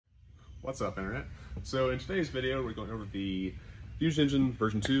What's up, Internet? So in today's video, we're going over the Fusion Engine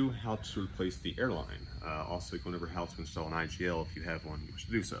version 2, how to replace the airline. Also going over how to install an IGL if you have one you wish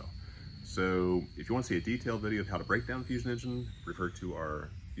to do so. So if you want to see a detailed video of how to break down the Fusion Engine, refer to our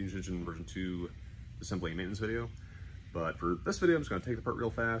Fusion Engine version 2 assembly and maintenance video. But for this video, I'm just going to take it apart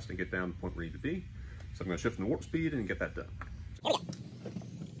real fast and get down to the point where we need to be. So I'm going to shift into warp speed and get that done.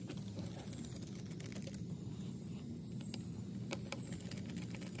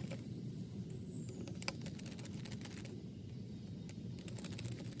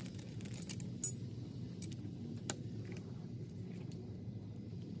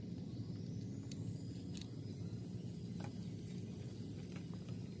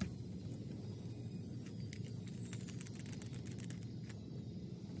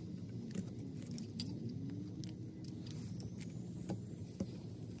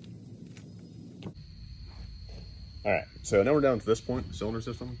 Alright, so now we're down to this point, the cylinder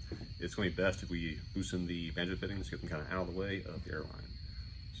system. It's going to be best if we loosen the banjo fittings, get them kind of out of the way of the airline.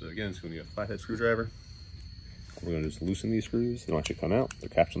 So again, it's going to be a flathead screwdriver. We're going to just loosen these screws. They don't actually come out. They're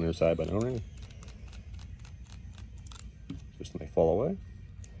captured on their side by an O-ring. Just when they fall away.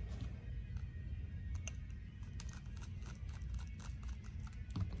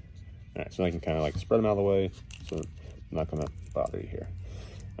 Alright, so I can kind of like spread them out of the way, so I'm not going to bother you here.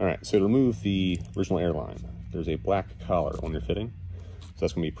 Alright, so to remove the original airline, there's a black collar on your fitting. So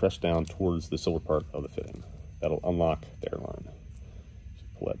that's going to be pressed down towards the silver part of the fitting. That'll unlock the airline. So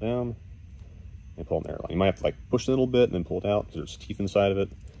pull that down and pull on the airline. You might have to like push it a little bit and then pull it out because there's teeth inside of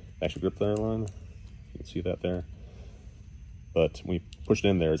it. Actually grip the airline. You can see that there. But when you push it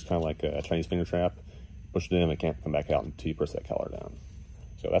in there, it's kind of like a Chinese finger trap. Push it in and it can't come back out until you press that collar down.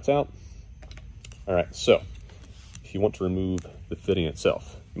 So that's out. Alright, so if you want to remove the fitting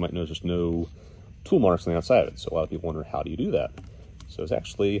itself, you might notice there's no tool marks on the outside of it. So a lot of people wonder, how do you do that? So it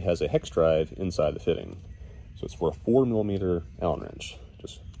actually has a hex drive inside the fitting. So it's for a 4mm Allen wrench.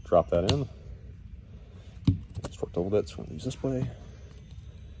 Just drop that in. It's worked a little bit, so we're gonna use this way.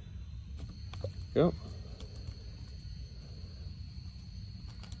 Go.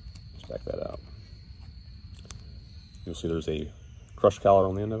 Just back that out. You'll see there's a crush collar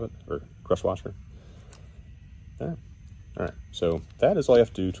on the end of it, or crush washer. There. Alright, so that is all you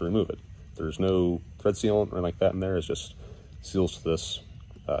have to do to remove it. There's no thread sealant or anything like that in there. It's just seals to this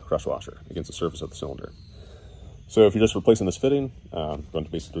crush washer against the surface of the cylinder. So if you're just replacing this fitting, I'm going to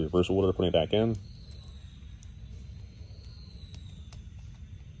basically reverse order, putting it back in.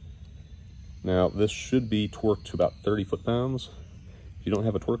 Now this should be torqued to about 30 foot-pounds. If you don't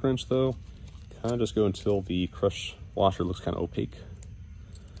have a torque wrench though, kind of just go until the crush washer looks kind of opaque.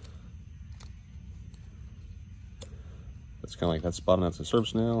 It's kind of like that's bottom out to the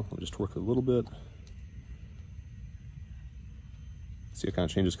surface now. We'll just torque it a little bit. See, it kind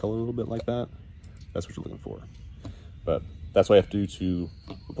of changes color a little bit like that. That's what you're looking for. But that's what I have to do to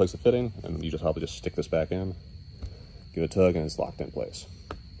replace the fitting, and you just probably just stick this back in, give it a tug, and it's locked in place.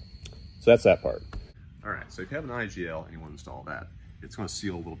 So that's that part. All right, so if you have an IGL and you want to install that, it's going to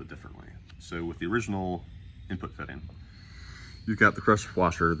seal a little bit differently. So with the original input fitting, you've got the crush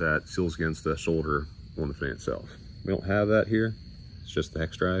washer that seals against the shoulder on the fitting itself. We don't have that here. It's just the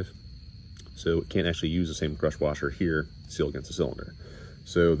hex drive. So it can't actually use the same crush washer here to seal against the cylinder.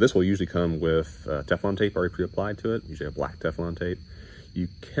 So this will usually come with Teflon tape already pre-applied to it, usually a black Teflon tape. You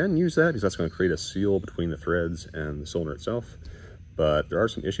can use that because that's going to create a seal between the threads and the cylinder itself. But there are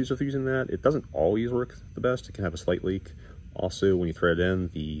some issues with using that. It doesn't always work the best. It can have a slight leak. Also, when you thread it in,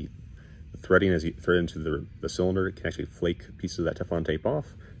 the threading as you thread into the cylinder, it can actually flake pieces of that Teflon tape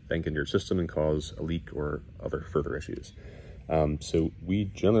off. That can get into your system and cause a leak or other further issues. So we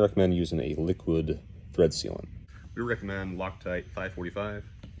generally recommend using a liquid thread sealant. We recommend Loctite 545.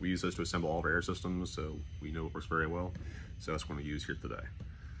 We use those to assemble all of our air systems, so we know it works very well. So that's what we're going to use here today.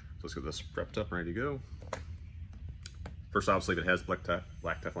 So let's get this prepped up and ready to go. First, obviously, if it has black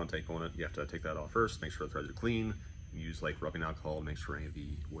Teflon tape on it, you have to take that off first, make sure the threads are clean. Use like rubbing alcohol to make sure any of the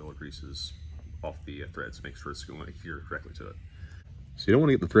oil or grease is off the threads, make sure it's going to adhere correctly to it. So you don't want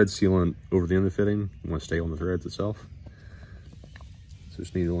to get the thread sealant over the end of the fitting. You want to stay on the threads itself. So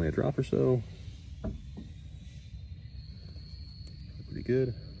just need only a drop or so. Pretty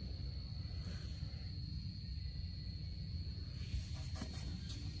good.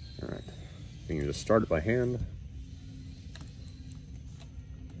 All right. You can just start it by hand.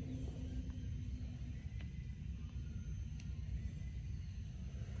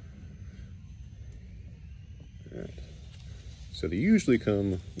 All right. So they usually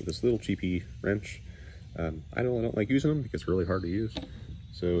come with this little cheapy wrench. I don't like using them because it's really hard to use.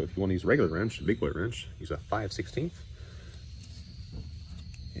 So if you want to use a regular wrench, a big boy wrench, use a 5/16.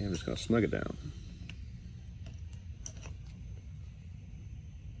 And I'm just going to snug it down.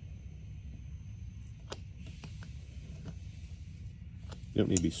 You don't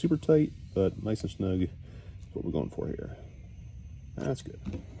need to be super tight, but nice and snug is what we're going for here. That's good.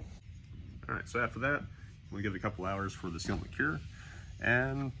 All right, so after that, we give it a couple hours for the sealant to cure,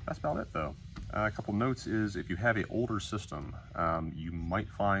 and that's about it though. A couple notes is if you have an older system, you might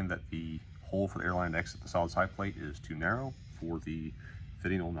find that the hole for the airline to exit the solid side plate is too narrow for the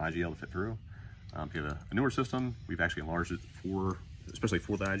fitting on the IGL to fit through. If you have a newer system, we've actually enlarged it especially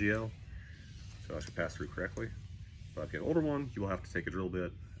for the IGL, so that should pass through correctly. But if you have an older one, you will have to take a drill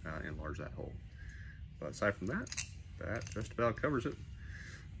bit and enlarge that hole. But aside from that, that just about covers it.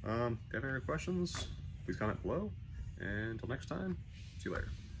 If you have any other questions, please comment below. And until next time, see you later.